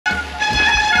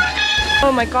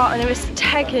Oh my god, and it was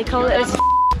technical as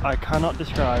I cannot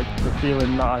describe the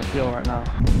feeling that I feel right now.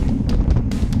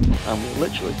 And we're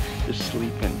literally just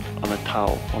sleeping on a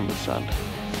towel on the sand.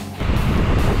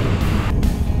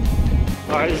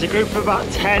 Alright, there's a group of about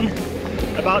 10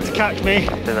 about to catch me. I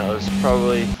think that was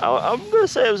probably, I'm going to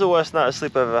say it was the worst night of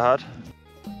sleep I've ever had.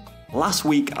 Last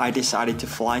week, I decided to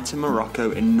fly to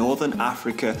Morocco in Northern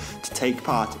Africa to take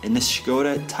part in the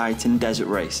Škoda Titan Desert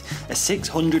Race, a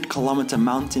 600-kilometer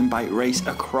mountain bike race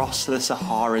across the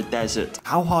Sahara Desert.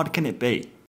 How hard can it be?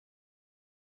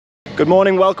 Good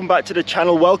morning, welcome back to the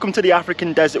channel. Welcome to the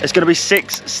African desert. It's going to be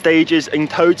 6 stages in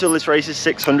total. This race is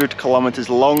 600 kilometers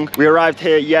long. We arrived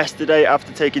here yesterday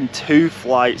after taking 2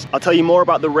 flights. I'll tell you more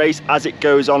about the race as it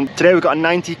goes on. Today we've got a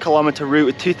 90-kilometer route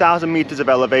with 2,000 meters of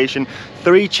elevation,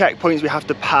 3 checkpoints we have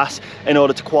to pass in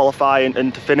order to qualify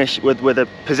and to finish with a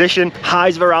position.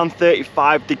 Highs of around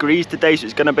 35 degrees today, so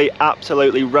it's going to be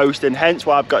absolutely roasting. Hence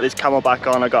why I've got this camelback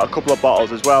on. I've got a couple of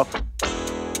bottles as well.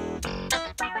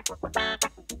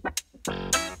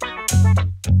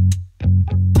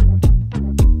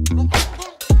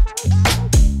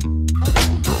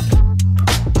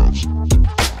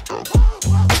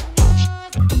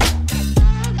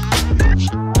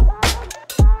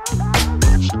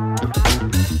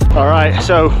 Alright,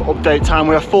 so update time,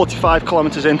 we are 45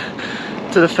 kilometers in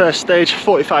to the first stage,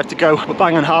 45 to go. We're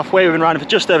bang on halfway, we've been riding for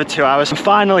just over 2 hours. And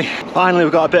finally we've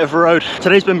got a bit of a road.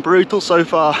 Today's been brutal so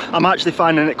far. I'm actually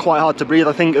finding it quite hard to breathe.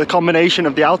 I think the combination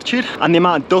of the altitude and the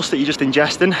amount of dust that you're just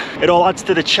ingesting, it all adds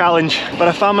to the challenge. But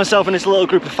I found myself in this little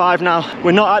group of 5 now.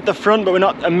 We're not at the front, but we're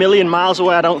not a million miles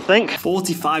away, I don't think.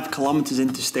 45 kilometers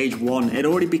into stage 1, it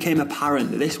already became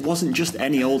apparent that this wasn't just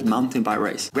any old mountain bike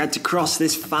race. We had to cross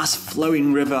this fast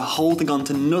flowing river holding on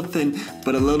to nothing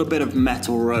but a little bit of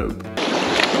metal rope.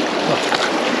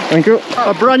 Thank you.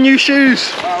 Our brand new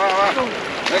shoes.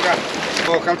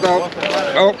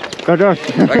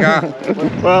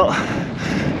 Well,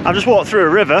 I've just walked through a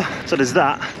river, so there's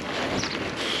that.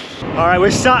 Alright,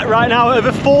 we're sat right now at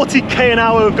over 40k an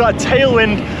hour. We've got a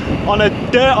tailwind on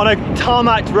a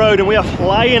tarmac road and we are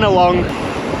flying along.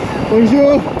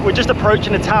 Bonjour. We're just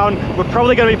approaching the town. We're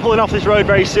probably going to be pulling off this road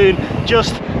very soon,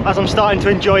 just as I'm starting to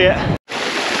enjoy it.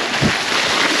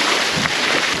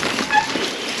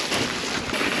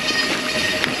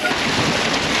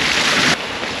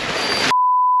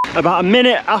 About a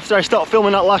minute after I stopped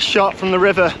filming that last shot from the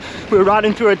river, we were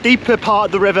riding through a deeper part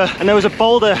of the river and there was a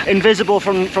boulder invisible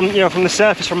from the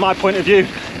surface from my point of view.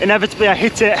 Inevitably I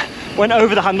hit it, went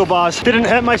over the handlebars. Didn't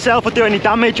hurt myself or do any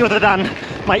damage other than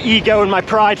my ego and my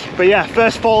pride. But yeah,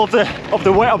 first fall of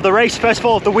the race, first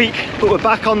fall of the week. But we're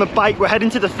back on the bike, we're heading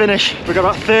to the finish. We've got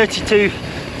about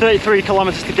 33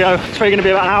 kilometers to go. It's probably gonna be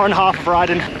about an hour and a half of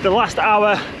riding. The last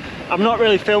hour, I've not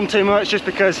really filmed too much just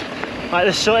because like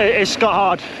it's got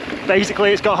hard.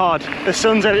 Basically, it's got hard. The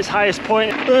sun's at its highest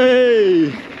point.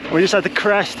 Hey! We just had to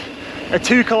crest a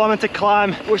 2-kilometer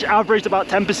climb, which averaged about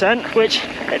 10%, which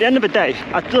at the end of the day,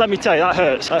 let me tell you, that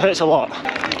hurts. That hurts a lot.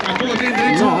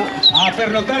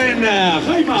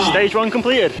 Stage 1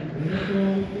 completed.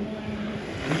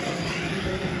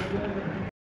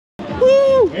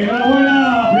 Woo!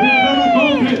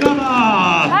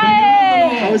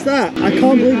 How was that? I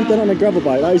can't believe you've done it on a gravel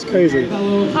bike. That is crazy.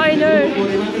 I know.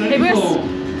 It was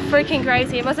freaking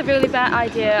crazy. It was a really bad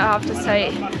idea, I have to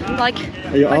say. Like,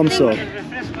 are your arms sore?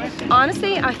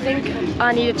 Honestly, I think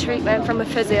I need a treatment from a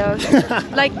physio.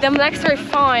 Like, them legs are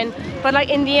fine, but like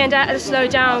in the end I had to slow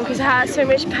down because I had so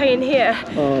much pain here.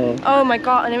 Oh my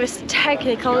god, and it was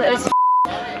technical. It was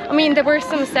I mean, there were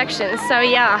some sections, so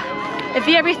yeah. If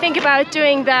you ever think about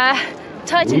doing the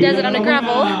Titan Desert on a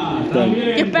gravel,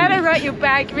 you better ride your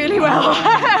bike really well.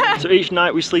 So each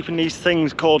night we sleep in these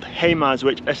things called hemas,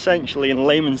 which essentially in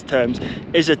layman's terms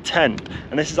is a tent.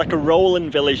 And this is like a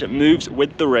rolling village that moves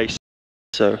with the race.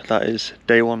 So that is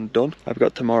day 1 done. I've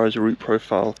got tomorrow's route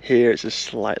profile here. It's a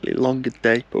slightly longer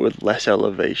day, but with less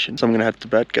elevation. So I'm gonna head to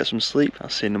bed, get some sleep. I'll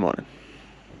see you in the morning.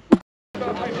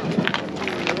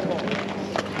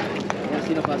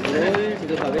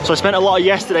 So I spent a lot of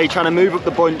yesterday trying to move up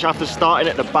the bunch after starting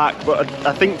at the back, but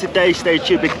I think today's stage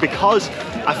 2, because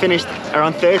I finished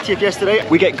around 30th yesterday,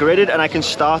 we get gridded and I can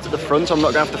start at the front, so I'm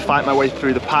not going to have to fight my way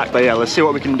through the pack. But yeah, let's see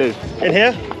what we can do. In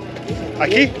here?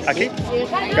 Aquí?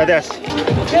 Gracias.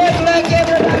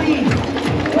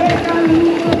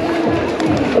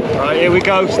 Alright, here we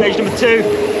go, stage number 2.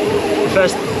 The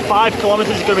first 5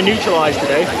 kilometers is going to be neutralized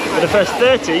today, but the first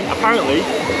 30 apparently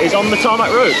is on the tarmac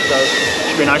road, so it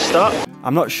should be a nice start.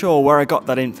 I'm not sure where I got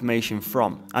that information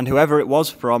from, and whoever it was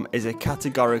from is a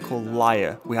categorical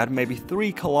liar. We had maybe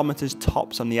 3 kilometers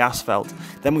tops on the asphalt,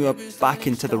 then we were back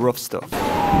into the rough stuff.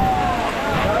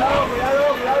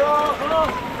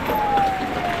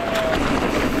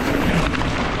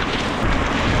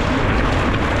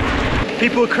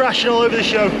 People were crashing all over the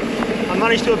show. I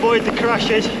managed to avoid the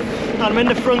crashes, and I'm in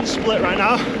the front split right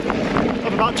now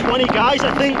of about 20 guys,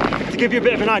 I think. To give you a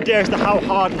bit of an idea as to how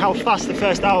hard and how fast the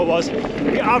first hour was,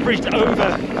 we averaged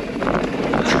over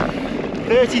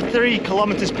 33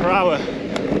 kilometers per hour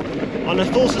on a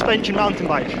full suspension mountain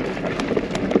bike.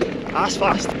 That's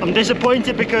fast. I'm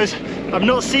disappointed because I've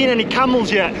not seen any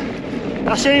camels yet.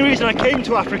 That's the only reason I came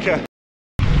to Africa.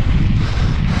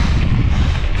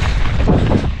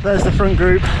 There's the front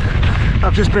group.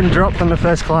 I've just been dropped on the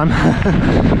first climb.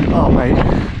 Oh mate,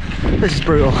 this is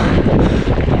brutal.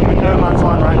 I'm in no man's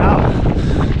land right now.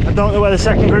 I don't know where the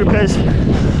second group is.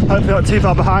 Hopefully not too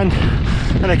far behind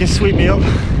and they can sweep me up.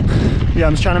 Yeah,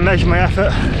 I'm just trying to measure my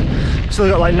effort. Still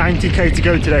got like 90k to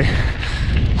go today.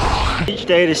 Each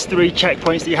day there's 3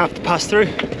 checkpoints that you have to pass through,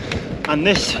 and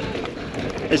this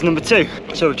is number 2.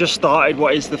 So we've just started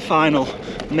what is the final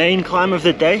main climb of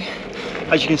the day.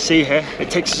 As you can see here, it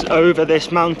takes us over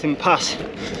this mountain pass,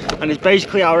 and it's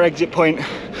basically our exit point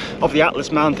of the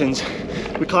Atlas Mountains.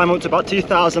 We climb up to about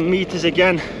 2,000 meters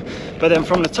again, but then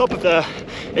from the top of there,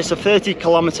 it's a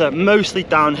 30-kilometer, mostly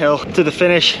downhill, to the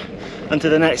finish and to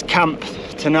the next camp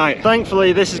tonight.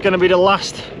 Thankfully, this is going to be the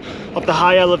last of the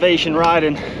high elevation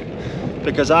riding,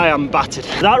 because I am battered.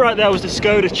 That right there was the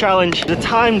Škoda challenge, the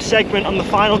timed segment on the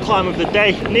final climb of the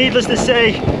day. Needless to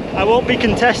say, I won't be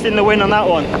contesting the win on that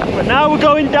one. But now we're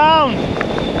going down.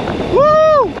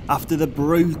 Woo! After the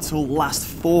brutal last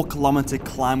 4-kilometer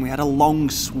climb, we had a long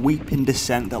sweeping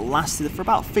descent that lasted for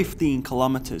about 15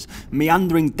 kilometers,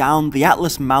 meandering down the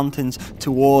Atlas Mountains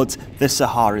towards the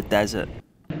Sahara Desert.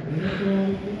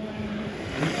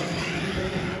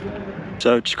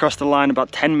 So just crossed the line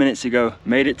about 10 minutes ago,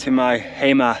 made it to my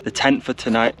Hema, the tent for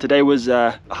tonight. Today was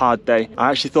a hard day. I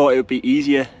actually thought it would be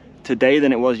easier today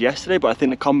than it was yesterday, but I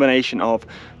think the combination of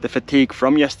the fatigue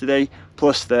from yesterday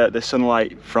plus the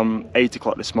sunlight from 8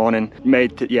 o'clock this morning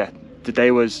made today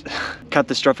was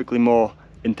catastrophically more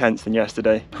intense than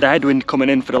yesterday. The headwind coming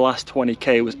in for the last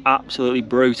 20k was absolutely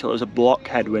brutal. It was a block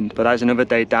headwind, but that was another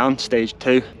day down. Stage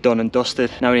 2 done and dusted.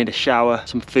 Now we need a shower,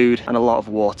 some food and a lot of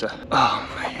water. Oh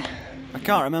man. I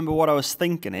can't remember what I was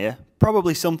thinking here.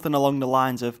 Probably something along the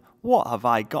lines of, what have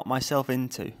I got myself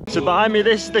into? So behind me,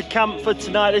 this is the camp for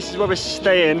tonight. This is where we're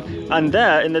staying, and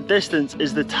there in the distance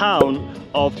is the town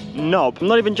of Nob. I'm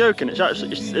not even joking,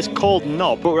 it's called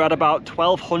Nob. But we're at about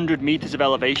 1,200 meters of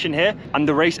elevation here, and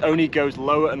the race only goes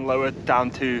lower and lower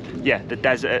down to the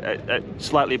desert at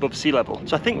slightly above sea level.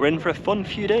 So I think we're in for a fun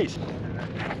few days.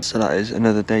 So that is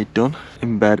another day done.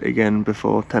 In bed again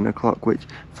before 10 o'clock, which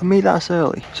for me that's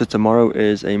early. So tomorrow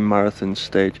is a marathon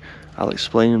stage. I'll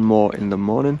explain more in the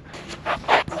morning.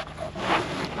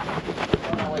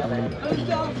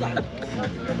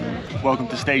 Welcome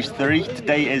to stage 3.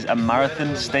 Today is a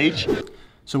marathon stage.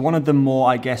 So one of the more,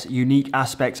 I guess, unique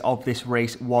aspects of this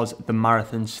race was the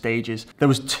marathon stages. There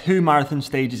was 2 marathon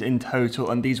stages in total,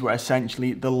 and these were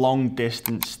essentially the long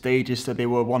distance stages, so they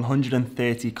were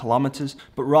 130 kilometers.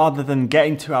 But rather than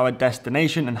getting to our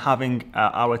destination and having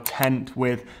our tent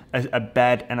with a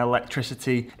bed and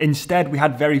electricity, instead we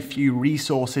had very few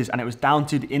resources, and it was down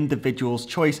to the individual's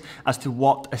choice as to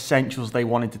what essentials they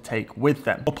wanted to take with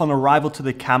them. Upon arrival to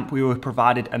the camp, we were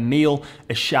provided a meal,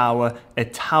 a shower, a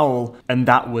towel, and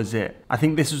that was it. I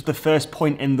think this was the first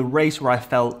point in the race where I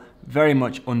felt very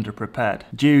much underprepared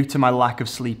due to my lack of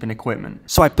sleeping equipment.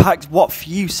 So I packed what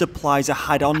few supplies I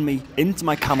had on me into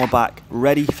my camelback,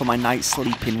 ready for my night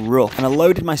sleep in rough, and I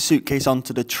loaded my suitcase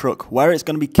onto the truck where it's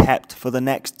going to be kept for the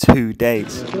next 2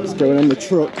 days. It's going on the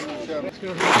truck.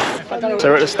 So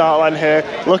we're at the start line here.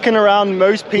 Looking around,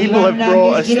 most people have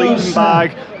brought a sleeping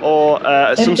bag or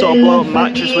some sort of blow-up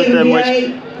mattress with them, which,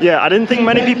 I didn't think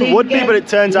many people would be, but it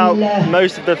turns out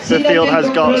most of the field has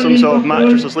got some sort of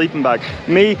mattress or sleeping bag.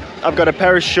 Me, I've got a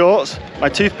pair of shorts, my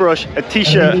toothbrush, a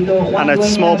t-shirt and a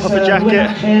small puffer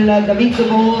jacket.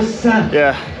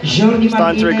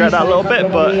 Starting to regret that a little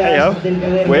bit, but hey ho,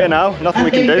 we're here now, nothing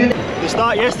we can do. The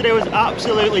start yesterday was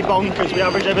absolutely bonkers. We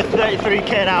averaged over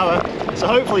 33k an hour, so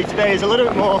hopefully today is a little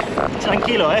bit more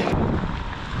tranquilo, eh?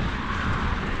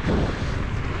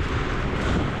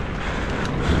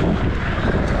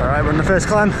 Alright, we're on the first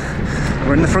climb,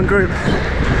 we're in the front group.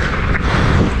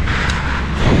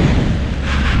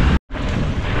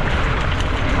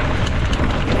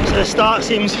 So the start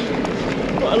seems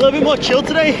a little bit more chill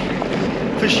today,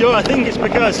 for sure. I think it's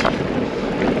because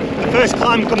the first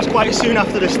climb comes quite soon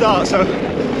after the start, so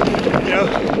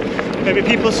maybe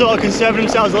people sort of conserve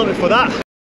themselves a little bit for that.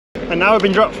 And now we've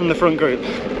been dropped from the front group.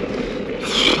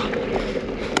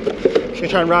 Just gonna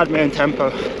try and ride my own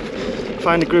tempo.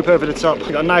 Find a group over the top.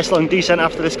 We've got a nice long descent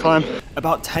after this climb.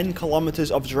 About 10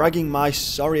 kilometers of dragging my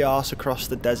sorry arse across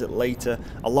the desert later,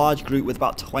 a large group with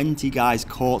about 20 guys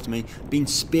caught me, being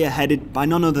spearheaded by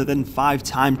none other than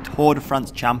 5-time Tour de France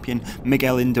champion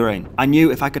Miguel Indurain. I knew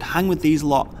if I could hang with these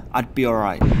lot, I'd be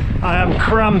alright. I am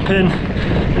cramping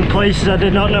in places I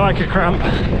did not know I could cramp.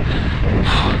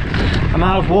 I'm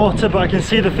out of water, but I can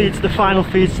see the final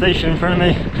feed station in front of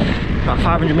me, about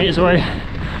 500 meters away.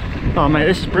 Oh mate,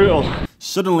 this is brutal.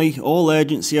 Suddenly, all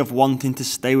urgency of wanting to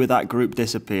stay with that group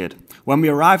disappeared. When we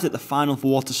arrived at the final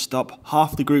water stop,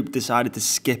 half the group decided to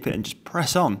skip it and just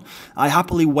press on. I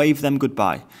happily waved them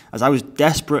goodbye, as I was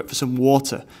desperate for some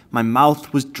water. My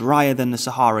mouth was drier than the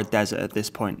Sahara Desert at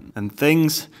this point, and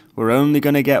things were only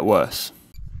going to get worse.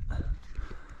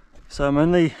 So I'm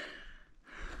only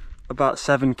about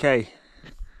 7k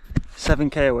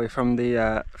away from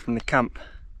the camp.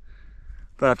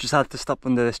 But I've just had to stop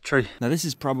under this tree. Now this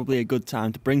is probably a good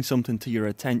time to bring something to your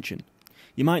attention.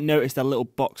 You might notice that little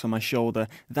box on my shoulder.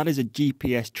 That is a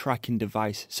GPS tracking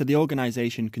device, so the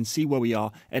organisation can see where we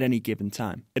are at any given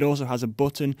time. It also has a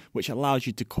button which allows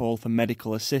you to call for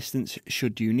medical assistance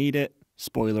should you need it.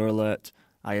 Spoiler alert,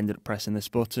 I ended up pressing this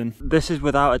button. This is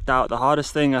without a doubt the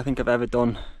hardest thing I think I've ever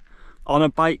done. On a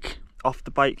bike, off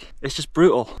the bike, it's just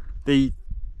brutal. The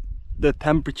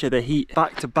temperature, the heat,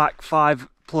 back-to-back 5+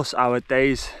 hour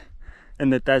days in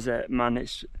the desert, man,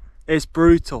 it's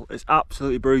brutal. It's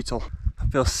absolutely brutal. I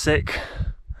feel sick.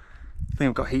 I think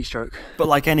I've got heat stroke. But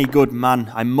like any good man,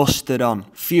 I mustered on,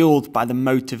 fueled by the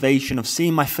motivation of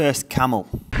seeing my first camel.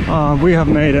 Oh, we have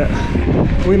made it.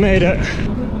 We made it.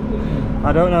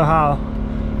 I don't know how,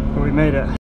 but we made it.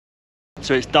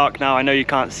 So it's dark now. I know you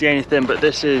can't see anything, but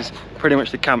this is pretty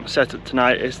much the camp setup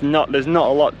tonight. There's not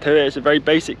a lot to it. It's a very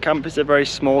basic camp. It's a very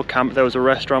small camp. There was a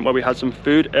restaurant where we had some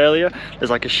food earlier. There's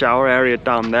like a shower area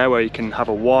down there where you can have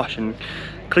a wash and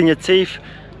clean your teeth.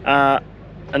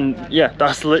 And yeah,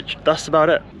 that's about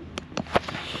it.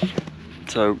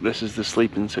 So this is the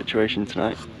sleeping situation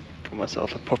tonight. Got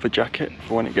myself a puffer jacket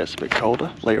for when it gets a bit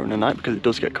colder later in the night, because it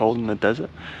does get cold in the desert.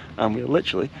 And we're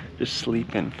literally just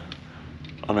sleeping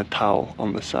on a towel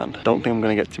on the sand. Don't think I'm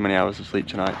going to get too many hours of sleep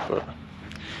tonight, but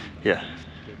yeah,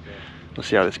 we'll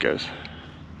see how this goes.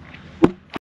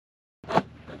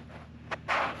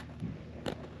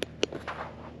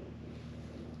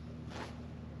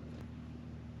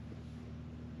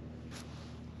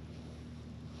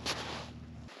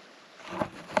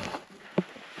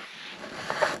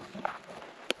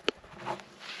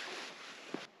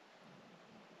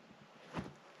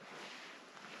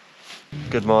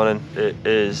 Good morning. It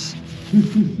is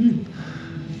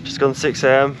just gone 6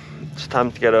 AM. It's time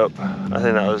to get up. I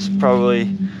think that was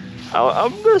probably,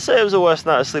 I'm gonna say it was the worst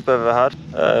night of sleep I've ever had.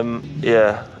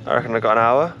 Yeah, I reckon I got an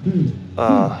hour.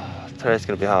 Oh, today's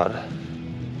gonna be hard.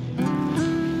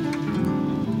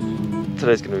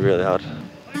 Today's gonna be really hard.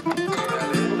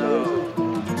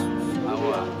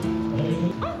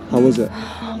 How was it?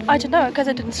 I don't know, because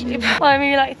I didn't sleep. Well,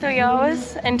 maybe like 3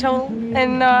 hours until,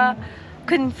 and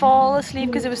couldn't fall asleep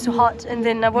because it was too hot, and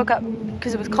then I woke up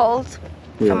because it was cold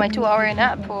from my 2-hour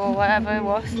nap or whatever it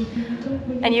was.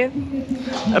 And you?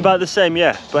 About the same,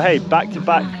 yeah. But hey, back to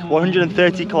back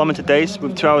 130 kilometer days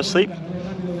with 2 hours sleep.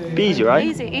 Be easy, right?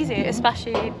 Easy,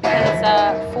 especially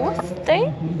as fourth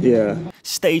day. Yeah.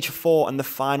 Stage 4 and the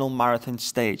final marathon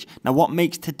stage. Now what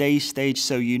makes today's stage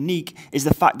so unique is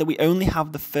the fact that we only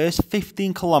have the first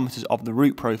 15 kilometers of the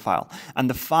route profile and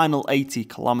the final 80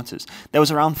 kilometers. There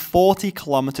was around 40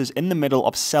 kilometers in the middle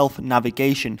of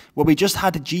self-navigation where we just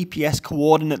had a GPS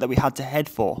coordinate that we had to head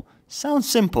for. Sounds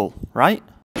simple, right?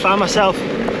 Found myself,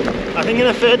 I think, in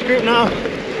a third group now.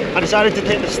 I decided to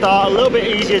take the start a little bit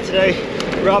easier today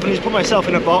rather than just put myself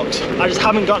in a box. I just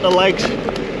haven't got the legs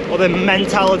or the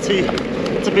mentality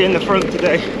to be in the front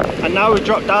today. And now we've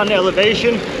dropped down the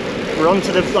elevation, we're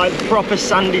onto the proper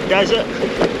sandy desert,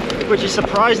 which is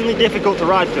surprisingly difficult to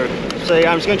ride through. So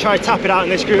yeah, I'm just going to try to tap it out in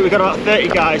this group. We've got about 30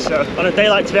 guys, so on a day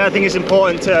like today I think it's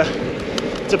important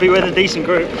to be with a decent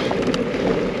group.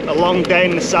 A long day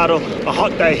in the saddle, a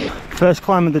hot day. First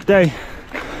climb of the day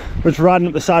was riding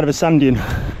up the side of a sand dune.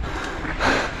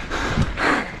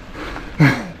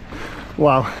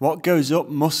 Wow. What goes up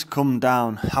must come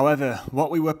down. However,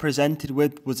 what we were presented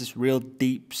with was this real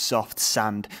deep, soft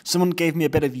sand. Someone gave me a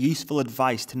bit of useful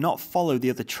advice to not follow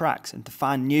the other tracks and to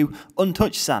find new,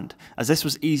 untouched sand, as this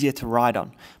was easier to ride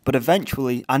on. But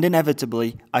eventually, and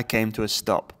inevitably, I came to a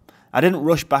stop. I didn't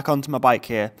rush back onto my bike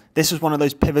here. This was one of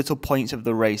those pivotal points of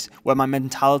the race where my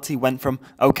mentality went from,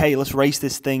 okay, let's race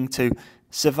this thing, to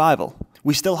Survival.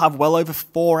 We still have well over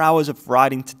 4 hours of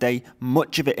riding today,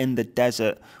 much of it in the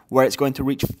desert, where it's going to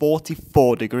reach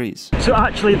 44 degrees. So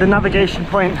actually the navigation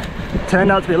point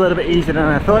turned out to be a little bit easier than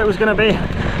I thought it was going to be.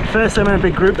 Firstly, I'm in a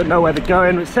big group that know where they're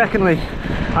going, but secondly,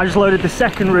 I just loaded the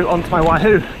second route onto my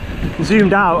Wahoo,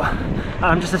 zoomed out, and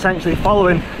I'm just essentially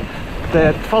following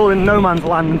no man's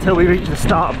land until we reach the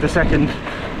start of the second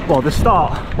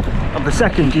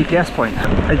GPS point.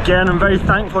 Again, I'm very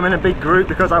thankful I'm in a big group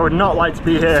because I would not like to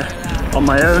be here on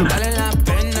my own.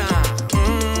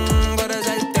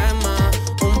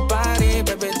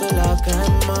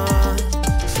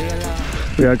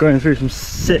 We are going through some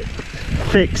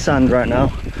thick sand right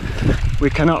now. We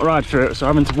cannot ride through it, so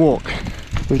I'm having to walk.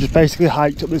 We've just basically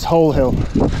hiked up this whole hill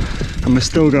and we're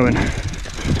still going.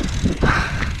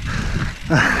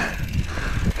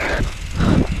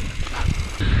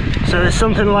 So there's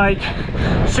something like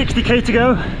 60k to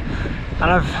go, and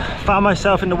I've found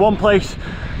myself in the one place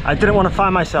I didn't want to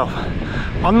find myself,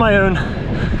 on my own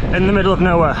in the middle of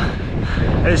nowhere.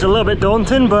 It's a little bit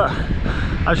daunting, but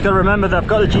I just got to remember that I've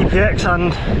got the GPX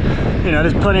and, you know,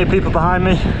 there's plenty of people behind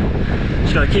me.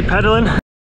 Just got to keep pedaling.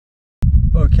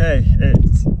 Okay,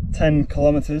 it's 10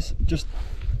 kilometers, just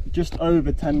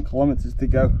over 10 kilometers to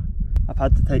go. I've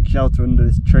had to take shelter under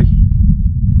this tree.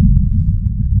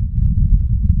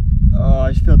 Oh,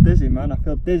 I just feel dizzy, man. I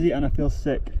feel dizzy and I feel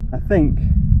sick. I think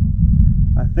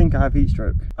I have heat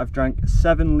stroke. I've drank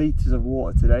 7 litres of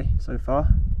water today so far.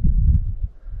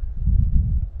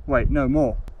 Wait, no,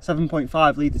 more.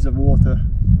 7.5 litres of water.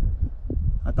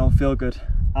 I don't feel good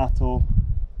at all.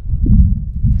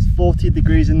 It's 40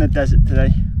 degrees in the desert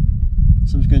today,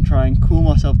 so I'm just going to try and cool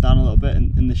myself down a little bit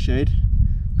in the shade.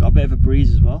 Got a bit of a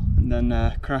breeze as well, and then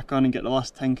crack on and get the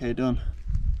last 10k done.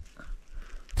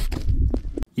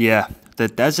 Yeah, the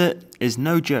desert is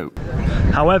no joke.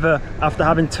 However, after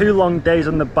having 2 long days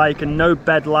on the bike and no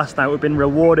bed last night, we've been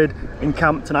rewarded in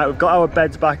camp tonight. We've got our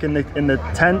beds back in the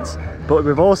tents, but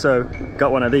we've also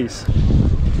got one of these.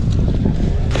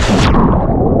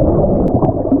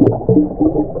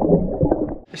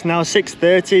 It's now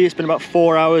 6:30. It's been about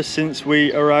 4 hours since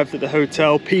we arrived at the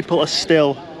hotel. People are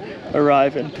still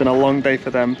arriving. It's been a long day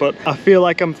for them, but I feel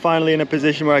like I'm finally in a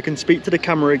position where I can speak to the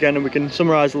camera again and we can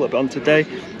summarize a little bit on today.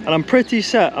 And I'm pretty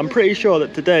sure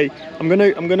that today, I'm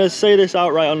gonna say this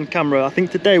outright on camera, I think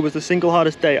today was the single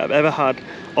hardest day I've ever had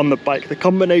on the bike. The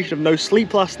combination of no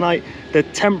sleep last night, the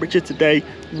temperature today,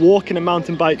 walking a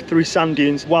mountain bike through sand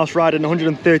dunes whilst riding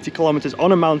 130 kilometers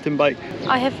on a mountain bike.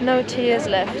 I have no tears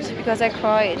left because I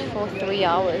cried for 3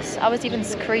 hours. I was even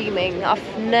screaming. I've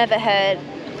never had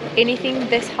anything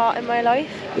this hard in my life.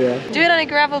 Yeah. Do it on a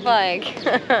gravel bike.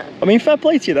 I mean, fair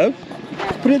play to you though.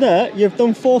 Put it there. You've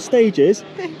done 4 stages.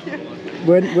 Thank you.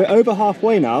 We're over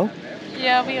halfway now.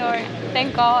 Yeah, we are.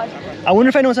 Thank God. I wonder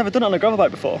if anyone's ever done it on a gravel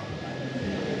bike before.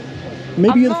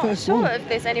 Maybe you're the first one. I'm not sure if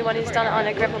there's anyone who's done it on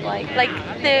a gravel bike. Like,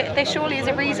 there surely is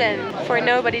a reason for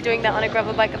nobody doing that on a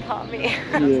gravel bike apart from me.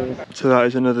 Yeah. So that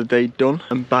is another day done.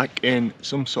 I'm back in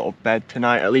some sort of bed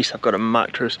tonight. At least I've got a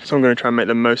mattress. So I'm going to try and make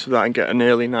the most of that and get an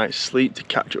early night's sleep to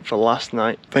catch up for last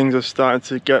night. Things are starting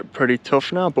to get pretty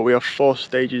tough now, but we are 4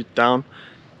 stages down.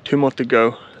 2 more to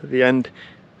go. The end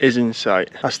is in sight.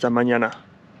 Hasta mañana.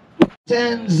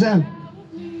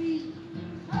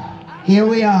 Here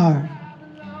we are.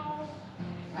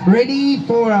 Ready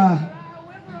for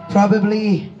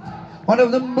probably one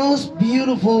of the most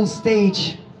beautiful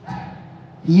stage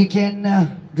you can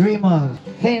dream of.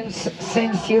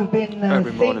 Since you've been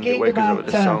thinking about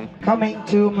coming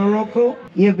to Morocco,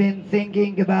 you've been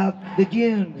thinking about the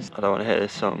dunes. I don't want to hear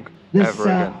this song this ever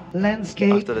again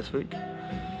landscape after this week.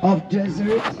 of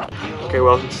desert. Okay,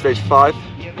 welcome to stage 5.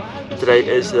 Today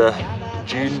is the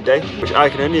June day, which I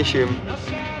can only assume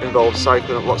involves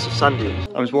cycling up lots of sand dunes.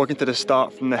 I was walking to the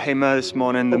start from the Himmer this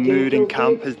morning. The mood in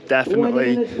camp has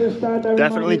definitely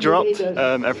dropped.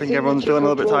 Everyone's feeling a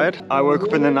little bit tired. I woke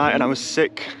up in the night and I was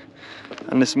sick,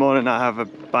 and this morning I have a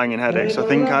banging headache. So I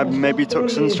think I maybe took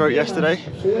sunstroke yesterday,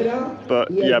 but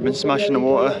yeah, I've been smashing the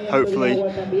water. Hopefully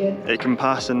it can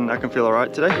pass and I can feel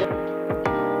alright today.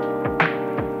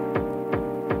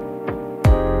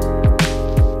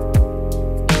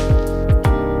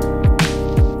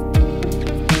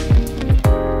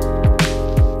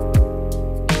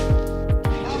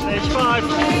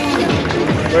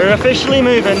 We're officially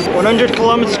moving. 100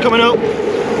 kilometers coming up,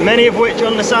 many of which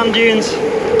on the sand dunes.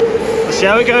 Let's see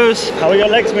how it goes. How are your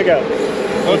legs, Miguel?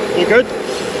 Oh, you good?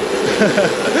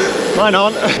 Mine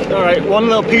aren't. All right, one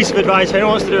little piece of advice: if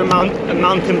anyone wants to do a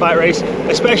mountain bike race,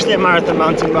 especially a marathon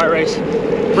mountain bike race,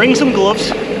 bring some gloves.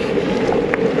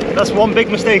 That's one big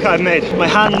mistake I've made. My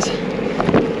hands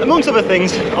amongst other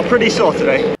things, are pretty sore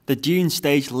today. The dune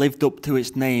stage lived up to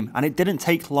its name, and it didn't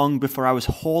take long before I was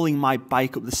hauling my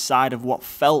bike up the side of what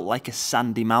felt like a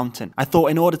sandy mountain. I thought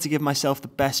in order to give myself the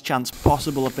best chance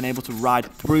possible of being able to ride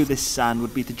through this sand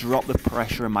would be to drop the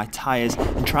pressure in my tyres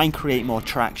and try and create more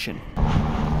traction.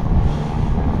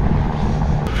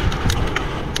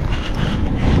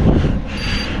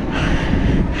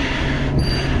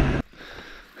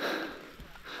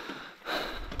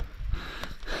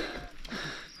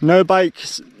 No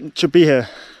bikes should be here.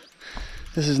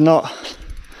 This is not.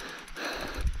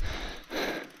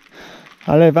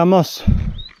 Ale, vamos.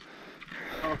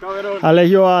 Ale,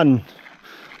 Johan.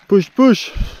 Push,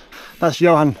 push. That's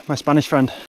Johan, my Spanish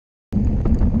friend.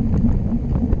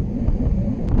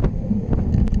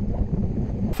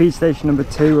 Feed station number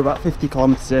 2, we're about 50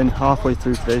 kilometers in, halfway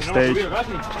through today's stage.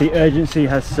 The urgency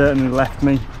has certainly left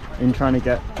me in trying to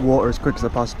get water as quick as I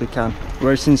possibly can.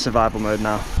 We're just in survival mode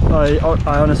now. I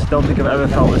honestly don't think I've ever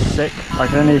felt this sick. I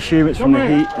can only assume it's from the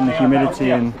heat and the humidity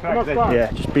and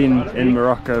yeah, just being in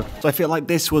Morocco. So I feel like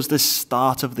this was the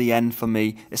start of the end for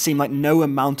me. It seemed like no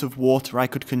amount of water I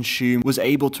could consume was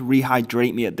able to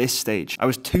rehydrate me at this stage. I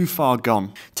was too far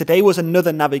gone. Today was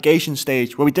another navigation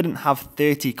stage where we didn't have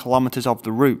 30 kilometers of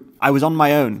the route. I was on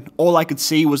my own. All I could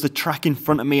see was the track in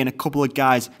front of me and a couple of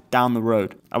guys down the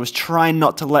road. I was trying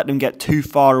not to let them get too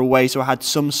far away, so I had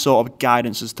some sort of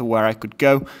guidance as to where I could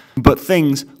go, but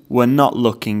things were not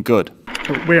looking good.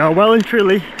 We are well and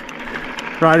truly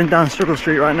riding down Struggle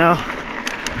Street right now.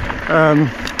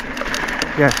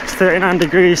 Yeah, it's 39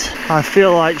 degrees. I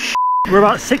feel like we're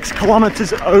about 6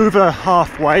 kilometers over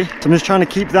halfway. So I'm just trying to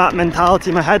keep that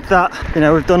mentality in my head that, you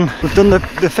know, we've done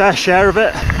the fair share of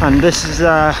it, and this is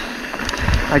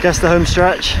I guess the home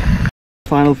stretch.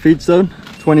 Final feed zone,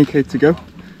 20k to go,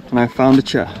 and I found a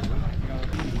chair.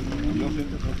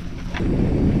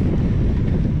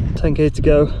 10k to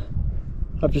go.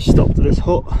 I've just stopped at this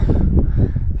hut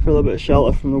for a little bit of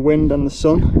shelter from the wind and the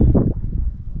sun.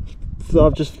 So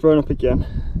I've just thrown up again.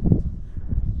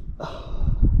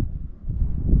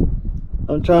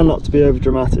 I'm trying not to be over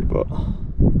dramatic, but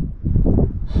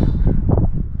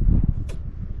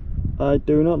I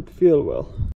do not feel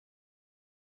well.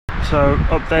 So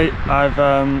update,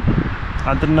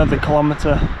 I did another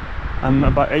kilometre. I'm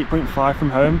about 8.5 from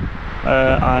home,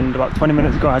 and about 20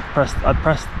 minutes ago I'd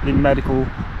pressed the medical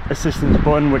assistance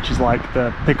button, which is like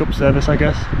the pickup service, I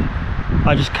guess.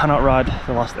 I just cannot ride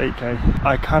the last 8k.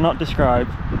 I cannot describe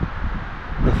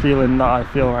the feeling that I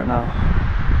feel right now.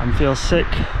 I feel sick,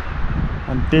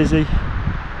 I'm dizzy,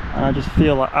 and I just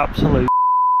feel like absolute.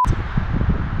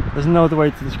 There's no other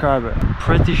way to describe it. I'm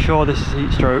pretty sure this is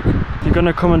heat stroke. If you're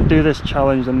gonna come and do this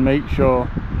challenge, then make sure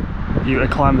you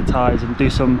acclimatise and do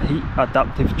some heat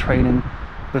adaptive training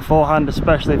beforehand,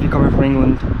 especially if you're coming from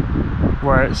England,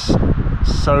 where it's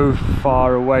so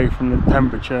far away from the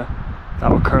temperature that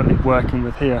we're currently working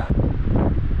with here.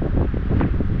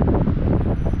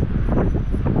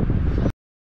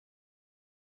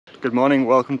 Good morning,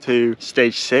 welcome to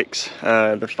stage 6,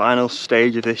 the final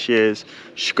stage of this year's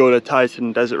Škoda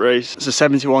Titan Desert Race. It's a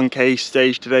 71k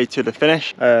stage today to the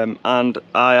finish, and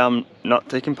I am not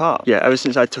taking part. Yeah, ever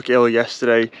since I took ill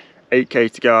yesterday,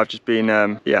 8k to go, I've just been,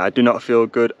 yeah, I do not feel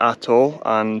good at all,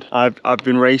 and I've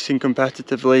been racing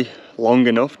competitively long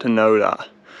enough to know that,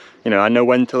 you know, I know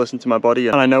when to listen to my body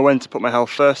and I know when to put my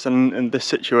health first, and in this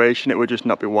situation it would just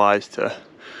not be wise to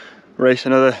race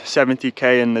another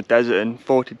 70k in the desert in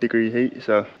 40-degree heat.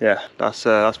 So yeah, that's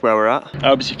where we're at. I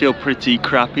obviously feel pretty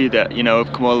crappy that, you know,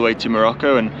 I've come all the way to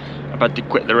Morocco and I've had to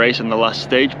quit the race on the last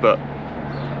stage, but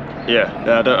yeah,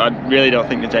 I really don't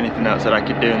think there's anything else that I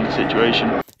could do in the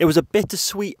situation. It was a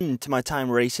bittersweet end to my time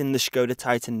racing the Škoda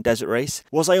Titan Desert Race.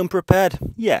 Was I unprepared?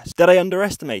 Yes. Did I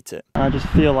underestimate it? I just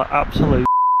feel like absolute.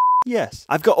 Yes.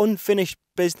 I've got unfinished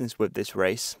business with this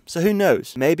race, so who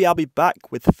knows? Maybe I'll be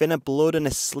back with thinner blood and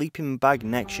a sleeping bag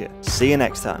next year. See you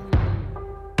next time.